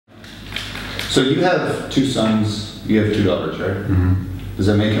So you have 2 sons, you have 2 daughters, right? Mm-hmm. Does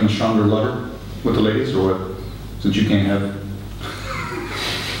that make him a stronger lover with the ladies, or what? Since you can't have...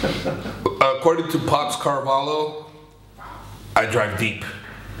 According to Pops Carvalho, I drive deep.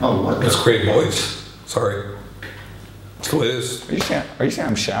 Oh, what? That's great voice. Sorry. That's the way it is. Are you saying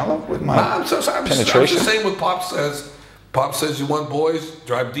I'm shallow with my penetration? I'm just saying what Pop says. Pop says you want boys,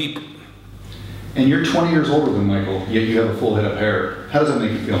 drive deep. And you're 20 years older than Michael, yet you have a full head of hair. How does that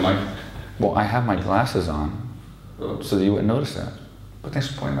make you feel, Mike? Well, I have my glasses on, so that you wouldn't notice that. But thanks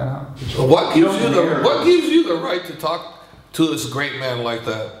for pointing that out. What gives you the right to talk to this great man like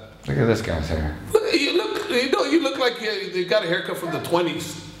that? Look at this guy's hair. You look like you got a haircut from the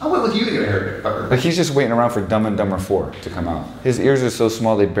 20s. I went with you to get a haircut. Like he's just waiting around for Dumb and Dumber 4 to come out. His ears are so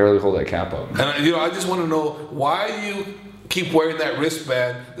small they barely hold that cap up. And I just want to know why you keep wearing that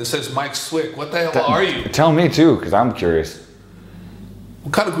wristband that says Mike Swick. What the hell are you? Tell me too, because I'm curious.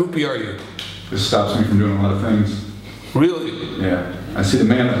 What kind of groupie are you? This stops me from doing a lot of things. Really? Yeah. I see the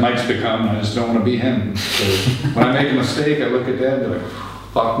man that Mike's become, and I just don't want to be him. So when I make a mistake, I look at that and be like,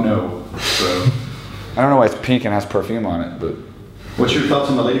 fuck no. So. I don't know why it's pink and has perfume on it, but... What's your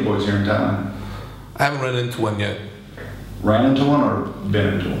thoughts on the ladyboys here in Thailand? I haven't run into one yet. Ran into one or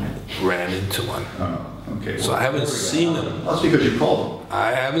been into one? Ran into one. Oh, okay. So I haven't seen them. That's because you called them.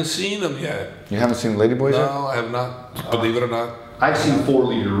 I haven't seen them yet. You haven't seen ladyboys yet? No, I have not. Believe it or not. I've seen 4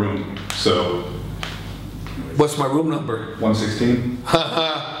 leave the room, so... What's my room number? 116.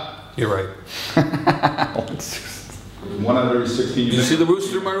 You're right. 1 out of every 16. You see the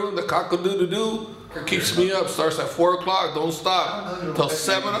rooster in my room? The cock-a-doo-doo-doo keeps me up. Starts at 4 o'clock. Don't stop till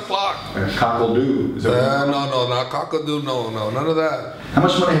 7 o'clock. Cockle-doo. No, not cockle-doo. No, none of that. How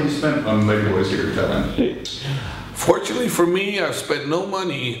much money have you spent on ladyboys here in Thailand? Fortunately for me, I've spent no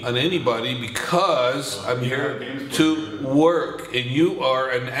money on anybody because I'm here to work, and you are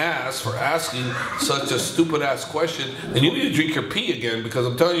an ass for asking such a stupid ass question. And you need to drink your pee again, because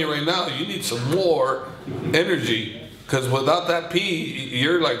I'm telling you right now, you need some more energy, because without that pee,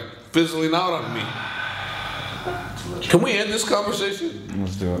 you're like fizzling out on me. Can we end this conversation?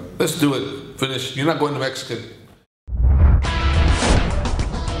 Let's do it. Let's do it. Finish. You're not going to Mexican.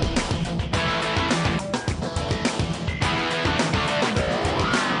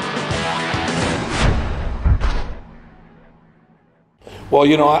 Well,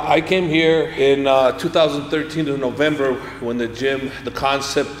 you know, I came here in 2013 in November when the gym, the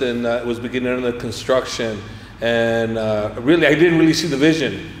concept, and it was beginning under construction. And really, I didn't really see the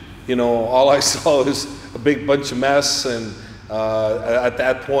vision. You know, all I saw was a big bunch of mess. And at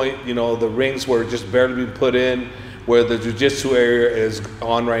that point, you know, the rings were just barely being put in. Where the jiu-jitsu area is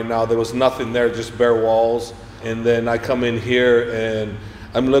on right now, there was nothing there, just bare walls. And then I come in here and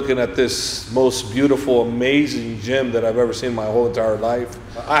I'm looking at this most beautiful, amazing gym that I've ever seen in my whole entire life.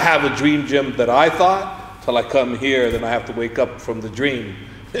 I have a dream gym that I thought, till I come here, then I have to wake up from the dream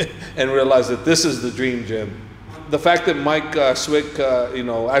and realize that this is the dream gym. The fact that Mike Swick, you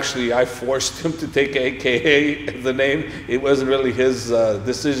know, actually I forced him to take AKA the name. It wasn't really his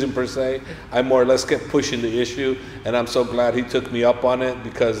decision per se. I more or less kept pushing the issue, and I'm so glad he took me up on it,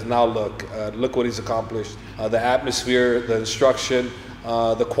 because now look what he's accomplished. The atmosphere, the instruction,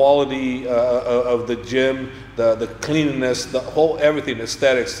 the quality of the gym, the cleanliness, the whole everything,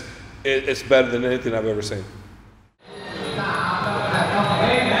 aesthetics, it's better than anything I've ever seen.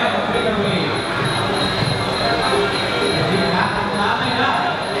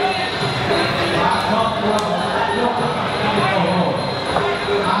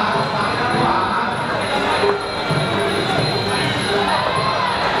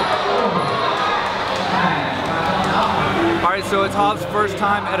 So it's Hobbs' first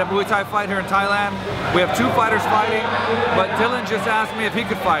time at a Muay Thai fight here in Thailand. We have 2 fighters fighting, but Dillon just asked me if he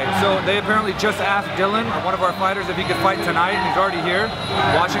could fight. So they apparently just asked Dillon, one of our fighters, if he could fight tonight. He's already here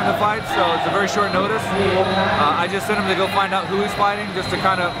watching the fight, so it's a very short notice. I just sent him to go find out who he's fighting, just to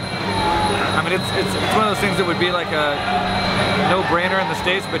kind of, I mean, it's one of those things that would be like a no-brainer in the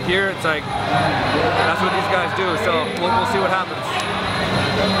States, but here it's like, that's what these guys do, so we'll see what happens.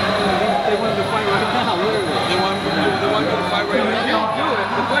 They wanted to fight right now, literally. They want you to fight right now? You don't do it.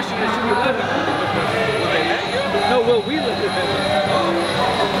 The question is, should we let them? Will they let you? No, will we let them?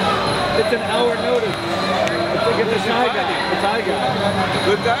 It's an hour notice. It's like a Thai guy. A Thai guy.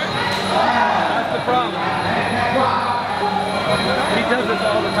 Good guy? That's the problem. He does this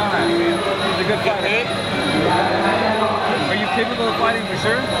all the time. He's a good fighter. Are you capable of fighting for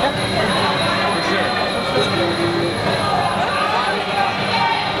sure? For sure.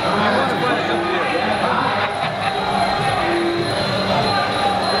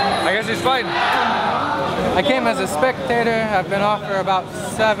 I guess he's fighting. I came as a spectator. I've been off for about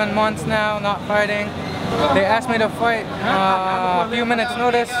 7 months now, not fighting. They asked me to fight a few minutes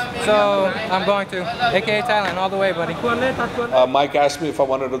notice, so I'm going to. AKA Thailand, all the way, buddy. Mike asked me if I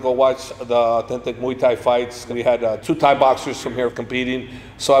wanted to go watch the authentic Muay Thai fights. We had 2 Thai boxers from here competing,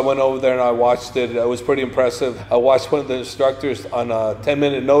 so I went over there and I watched it. It was pretty impressive. I watched one of the instructors on a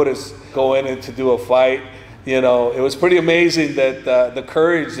 10-minute notice go in and to do a fight. You know, it was pretty amazing that the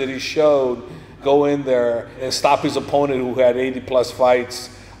courage that he showed, go in there and stop his opponent who had 80+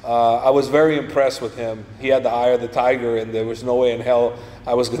 fights. I was very impressed with him. He had the eye of the tiger, and there was no way in hell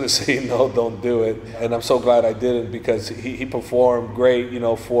I was going to say, no, don't do it. And I'm so glad I didn't, because he performed great, you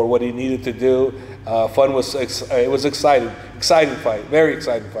know, for what he needed to do. It was exciting fight, very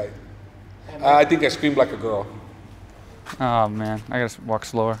exciting fight. I think I screamed like a girl. Oh man, I gotta walk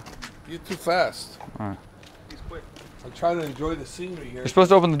slower. You're too fast. All right. He's quick. I'm trying to enjoy the scenery here. You're supposed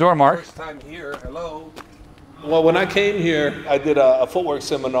to open the door, Mark. First time here. Hello. Well, when I came here, I did a footwork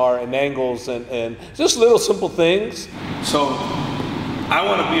seminar and angles and just little simple things. So I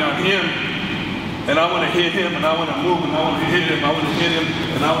want to be on him, and I want to hit him, and I want to move, and I want to hit him, I want to hit him,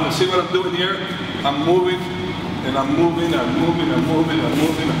 and I want to see what I'm doing here. I'm moving, and I'm moving, I'm moving, I'm moving, I'm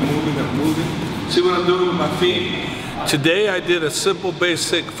moving, I'm moving, I'm moving. See what I'm doing with my feet? Today I did a simple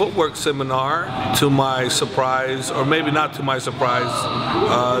basic footwork seminar. To my surprise, or maybe not to my surprise,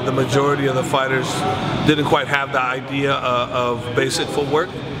 the majority of the fighters didn't quite have the idea of basic footwork.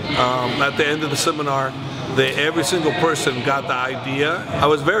 At the end of the seminar, every single person got the idea. I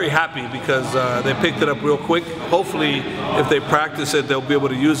was very happy because they picked it up real quick. Hopefully, if they practice it, they'll be able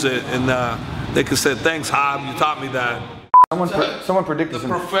to use it, and they can say, "Thanks, Hob, you taught me that." Someone predicted the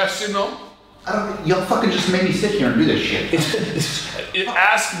professional. Y'all fucking just made me sit here and do this shit. It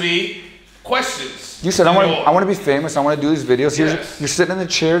asked me questions. You said, I want to be famous. I want to do these videos. Yes. You're sitting in the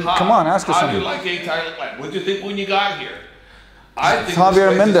chair. Come on, ask us something. How do you like AKA Thailand? What did you think when you got here? I think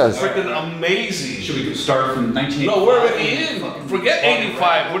Javier Mendez. Is freaking amazing. Should we start from 1985? No, we're already in. Forget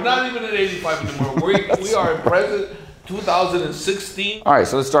 85. We're not even at 85 anymore. We are in present 2016. All right,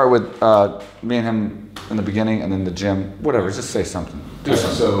 so let's start with me and him in the beginning, and then the gym. Whatever, just say something.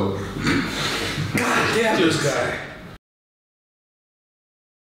 So, God damn this guy.